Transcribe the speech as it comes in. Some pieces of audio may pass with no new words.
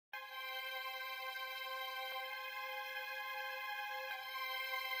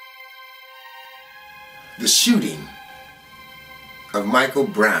The shooting of Michael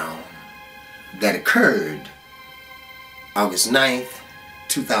Brown that occurred August 9th,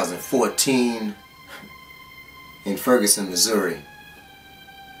 2014 in Ferguson, Missouri.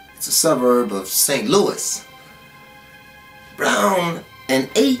 It's a suburb of St. Louis. Brown, an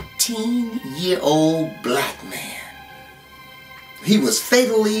 18-year-old black man. He was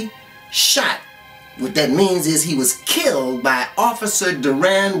fatally shot. What that means is he was killed by Officer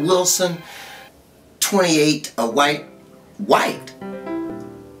Duran Wilson, 28, a white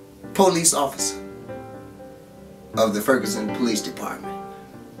police officer of the Ferguson Police Department.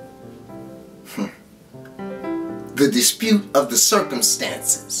 The dispute of the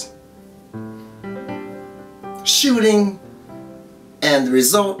circumstances, shooting, and the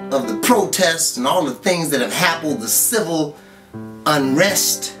result of the protests and all the things that have happened, the civil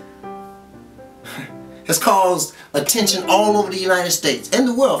unrest, has caused attention all over the United States and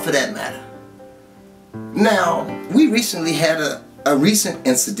the world for that matter. Now, we recently had a recent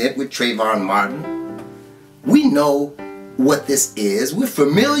incident with Trayvon Martin. We know what this is. We're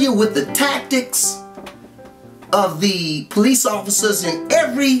familiar with the tactics of the police officers in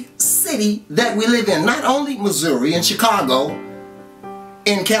every city that we live in. Not only Missouri and Chicago,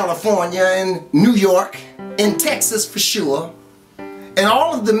 in California, in New York, in Texas for sure, and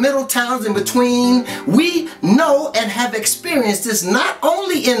all of the middle towns in between. We know and have experienced this not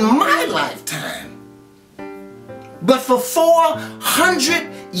only in my lifetime, but for 400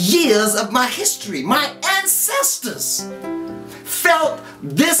 years of my history. My ancestors felt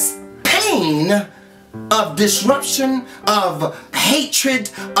this pain of disruption, of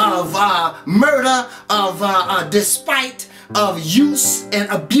hatred, of murder, of despite, of use and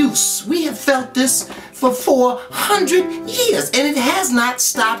abuse. We have felt this for 400 years, and it has not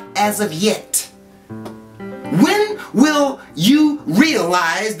stopped as of yet. When will you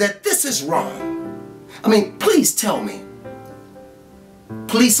realize that this is wrong? I mean, please tell me.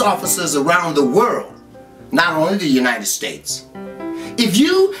 Police officers around the world, not only the United States, if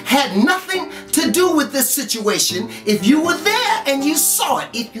you had nothing to do with this situation, if you were there and you saw it,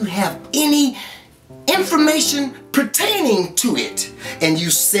 if you have any information pertaining to it, and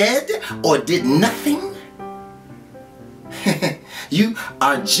you said or did nothing, you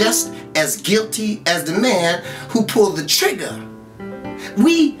are just as guilty as the man who pulled the trigger.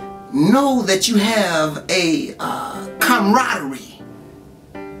 We know that you have a camaraderie.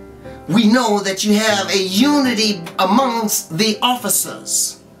 We know that you have a unity amongst the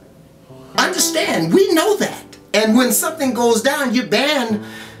officers. Understand, we know that. And when something goes down, you band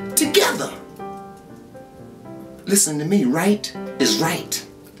together. Listen to me, right is right.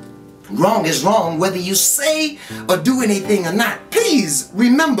 Wrong is wrong, whether you say or do anything or not. Please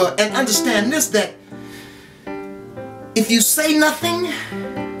remember and understand this, that if you say nothing,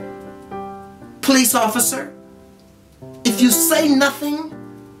 police officer, if you say nothing,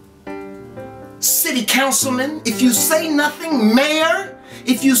 city councilman, if you say nothing, mayor,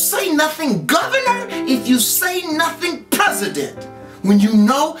 if you say nothing, governor, if you say nothing, president, when you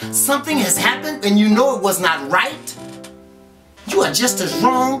know something has happened and you know it was not right, you are just as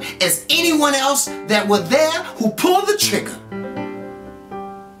wrong as anyone else that were there who pulled the trigger.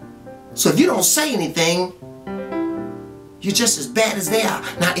 So if you don't say anything, you're just as bad as they are.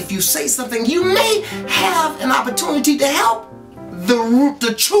 Now, if you say something, you may have an opportunity to help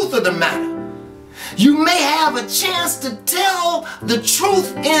the truth of the matter. You may have a chance to tell the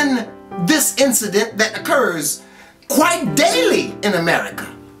truth in this incident that occurs quite daily in America.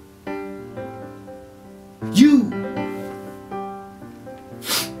 You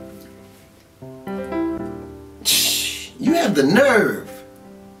have the nerve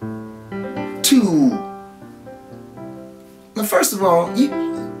to, now first of all,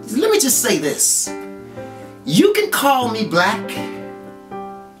 let me just say this. You can call me black.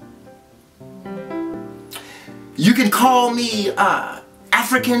 You can call me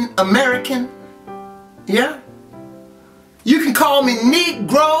African American. Yeah? You can call me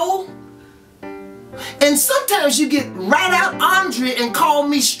Negro. And sometimes you get right out Andre and call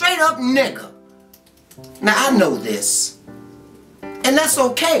me straight up nigger. Now I know this, and that's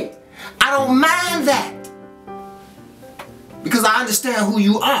okay. I don't mind that, because I understand who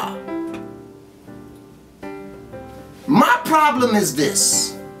you are. My problem is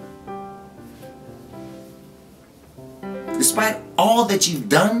this. Despite all that you've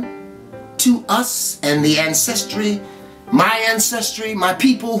done to us and the ancestry, my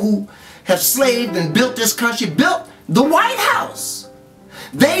people who have slaved and built this country, built the White House.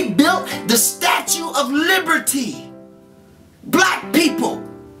 They built the Statue of Liberty. Black people,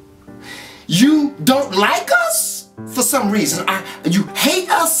 you don't like us for some reason. You hate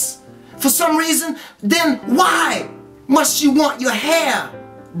us for some reason, then why must you want your hair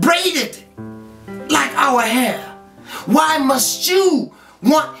braided like our hair? Why must you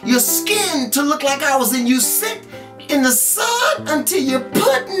want your skin to look like ours and you sit in the sun until you're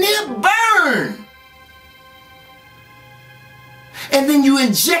put near burn? And then you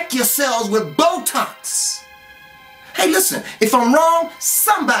inject yourselves with Botox. Hey, listen, if I'm wrong,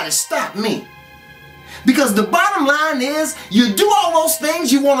 somebody stop me. Because the bottom line is, you do all those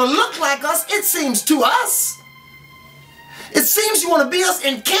things, you want to look like us, it seems to us. It seems you want to be us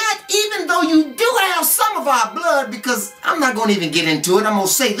and can't, even though you do have some of our blood, because I'm not going to even get into it. I'm going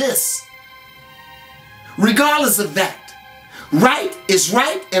to say this. Regardless of that, right is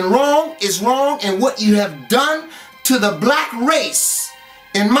right and wrong is wrong, and what you have done to the black race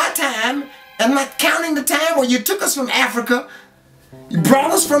in my time, and not counting the time when you took us from Africa, you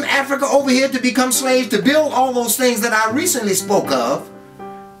brought us from Africa over here to become slaves, to build all those things that I recently spoke of.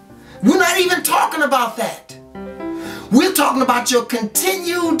 We're not even talking about that. We're talking about your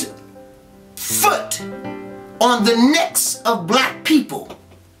continued foot on the necks of black people.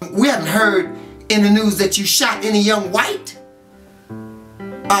 We haven't heard in the news that you shot any young white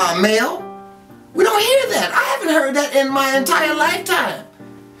male. We don't hear that. I haven't heard that in my entire lifetime.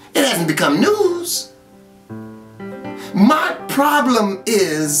 It hasn't become news. My problem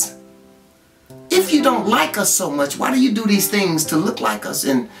is, if you don't like us so much, why do you do these things to look like us?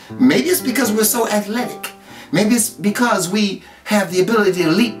 And maybe it's because we're so athletic. Maybe it's because we have the ability to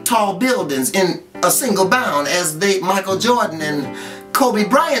leap tall buildings in a single bound, as Michael Jordan and Kobe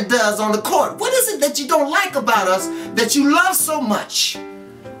Bryant does on the court. What is it that you don't like about us that you love so much,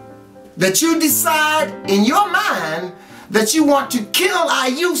 that you decide in your mind that you want to kill our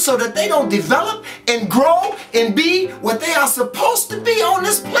youth so that they don't develop and grow and be what they are supposed to be on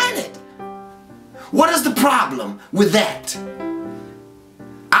this planet? What is the problem with that?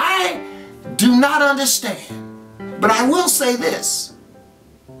 I do not understand. But I will say this.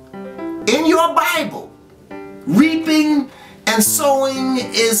 In your Bible, reaping and sowing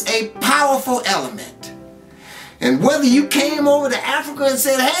is a powerful element. And whether you came over to Africa and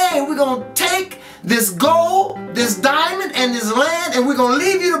said, hey, we're going to take this gold, this diamond, and this land, and we're going to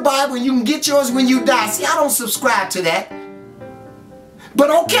leave you the Bible and you can get yours when you die. See, I don't subscribe to that.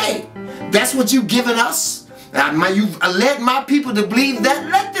 But okay, that's what you've given us. You've led my people to believe that.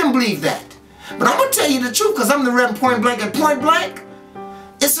 Let them believe that. But I'm going to tell you the truth, because I'm the Reverend Point Blank, and point blank,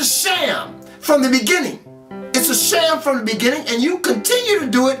 it's a sham from the beginning. It's a sham from the beginning, and you continue to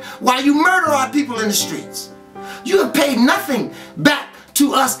do it while you murder our people in the streets. You have paid nothing back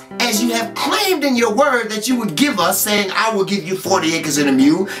to us as you have claimed in your word that you would give us, saying, I will give you 40 acres and a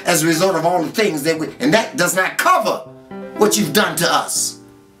mule as a result of all the things that and that does not cover what you've done to us.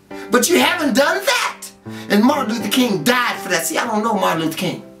 But you haven't done that. And Martin Luther King died for that. See, I don't know Martin Luther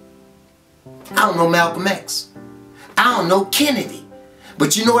King. I don't know Malcolm X. I don't know Kennedy.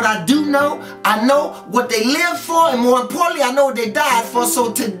 But you know what I do know? I know what they lived for, and more importantly, I know what they died for.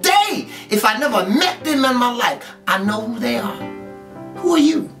 So today, if I never met them in my life, I know who they are. Who are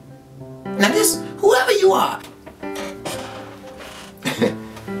you? Now this, whoever you are.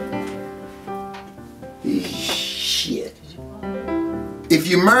 Shit. If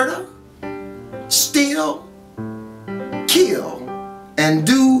you murder, steal, kill, and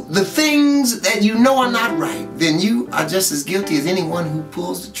do the things that you know are not right, then you are just as guilty as anyone who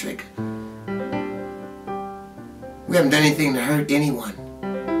pulls the trigger. We haven't done anything to hurt anyone.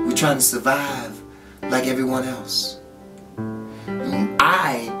 We're trying to survive like everyone else.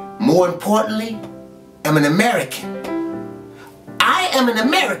 I, more importantly, am an American. I am an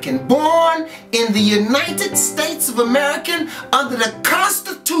American born in the United States of America under the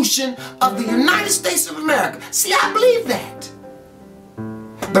Constitution of the United States of America. See, I believe that.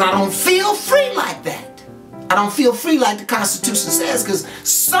 But I don't feel free like that. I don't feel free like the Constitution says, because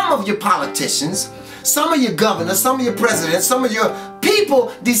some of your politicians, some of your governors, some of your presidents, some of your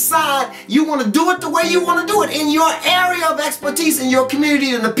people decide you want to do it the way you want to do it in your area of expertise, in your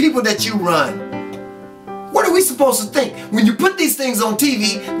community, and the people that you run. What are we supposed to think when you put these things on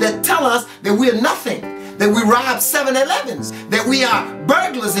TV that tell us that we're nothing, that we rob 7-Elevens, that we are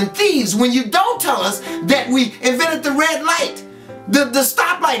burglars and thieves, when you don't tell us that we invented the red light, the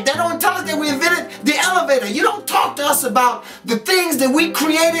stoplight? They don't tell us that we invented the elevator. You don't talk to us about the things that we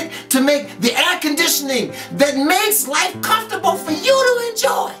created to make the air conditioning that makes life comfortable for you to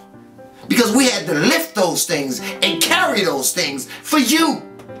enjoy. Because we had to lift those things and carry those things for you.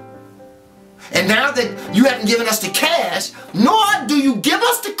 And now that you haven't given us the cash, nor do you give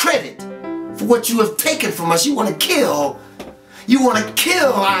us the credit for what you have taken from us, you want to kill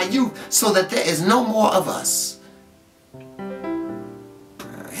our youth so that there is no more of us.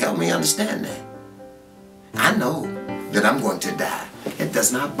 help me understand that. I know that I'm going to die. It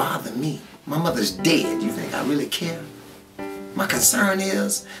does not bother me. My mother's dead. You think I really care? My concern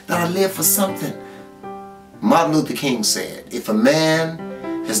is that I live for something. Martin Luther King said, if a man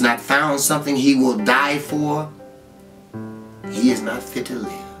has not found something he will die for, he is not fit to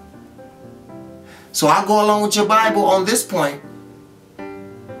live. So I'll go along with your Bible on this point.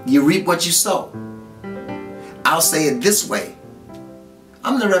 You reap what you sow. I'll say it this way.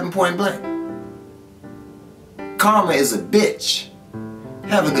 I'm the Reverend Point Blank. Karma is a bitch.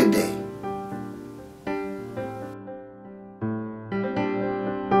 Have a good day.